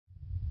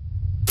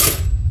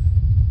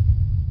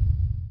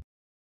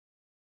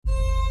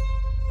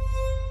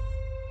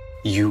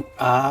You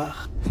are?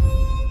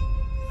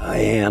 I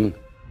am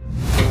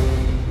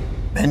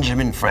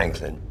Benjamin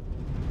Franklin.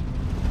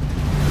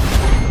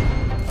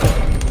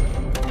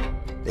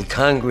 The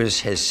Congress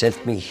has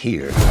sent me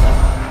here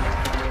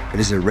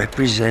as a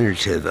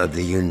representative of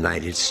the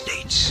United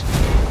States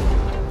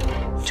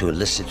to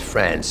enlist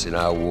France in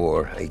our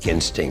war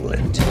against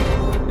England.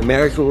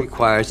 America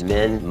requires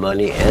men,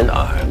 money, and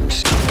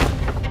arms.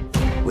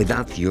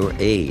 Without your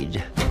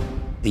aid,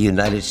 the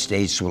United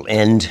States will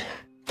end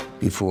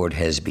before it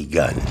has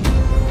begun.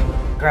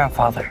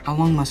 Grandfather, how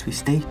long must we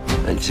stay?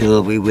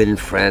 Until we win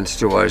France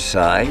to our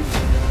side,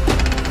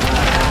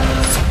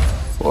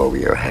 or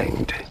we are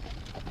hanged.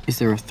 Is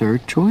there a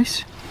third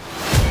choice?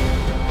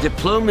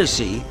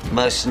 Diplomacy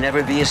must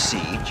never be a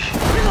siege,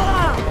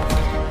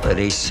 but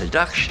a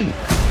seduction.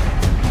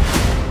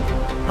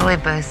 We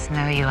both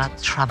know you are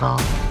trouble.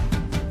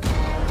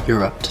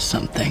 You're up to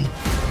something.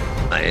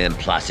 I am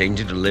plotting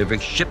to deliver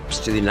ships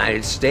to the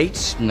United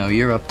States. No,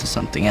 you're up to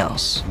something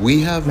else. We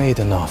have made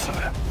an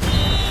offer.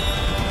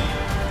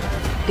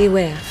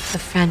 Beware the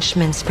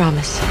Frenchman's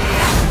promise.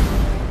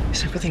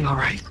 Is everything all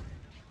right?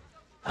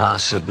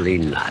 Possibly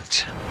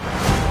not.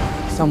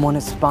 Someone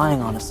is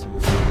spying on us.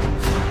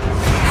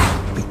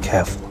 Be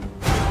careful.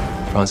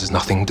 France has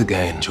nothing to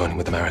gain joining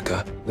with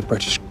America. The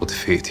British will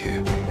defeat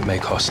you. It may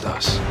cost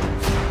us.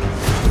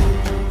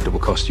 But it will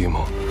cost you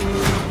more.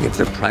 If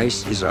the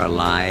price is our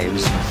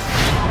lives,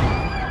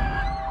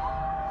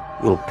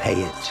 we'll pay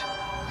it.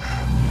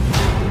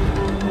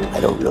 I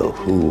don't know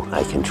who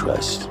I can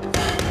trust.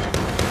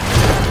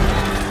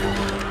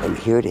 I'm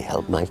here to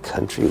help my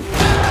country.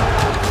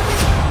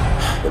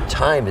 But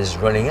time is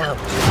running out.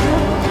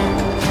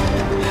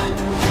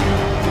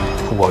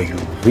 Who are you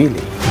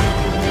really?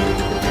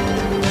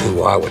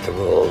 You are what the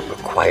role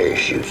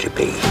requires you to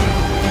be.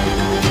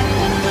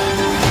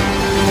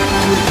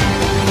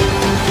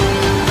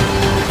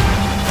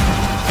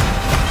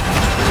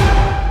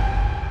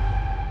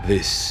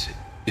 This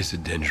is a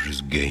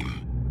dangerous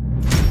game.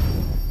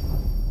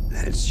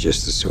 That's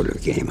just the sort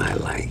of game I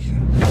like.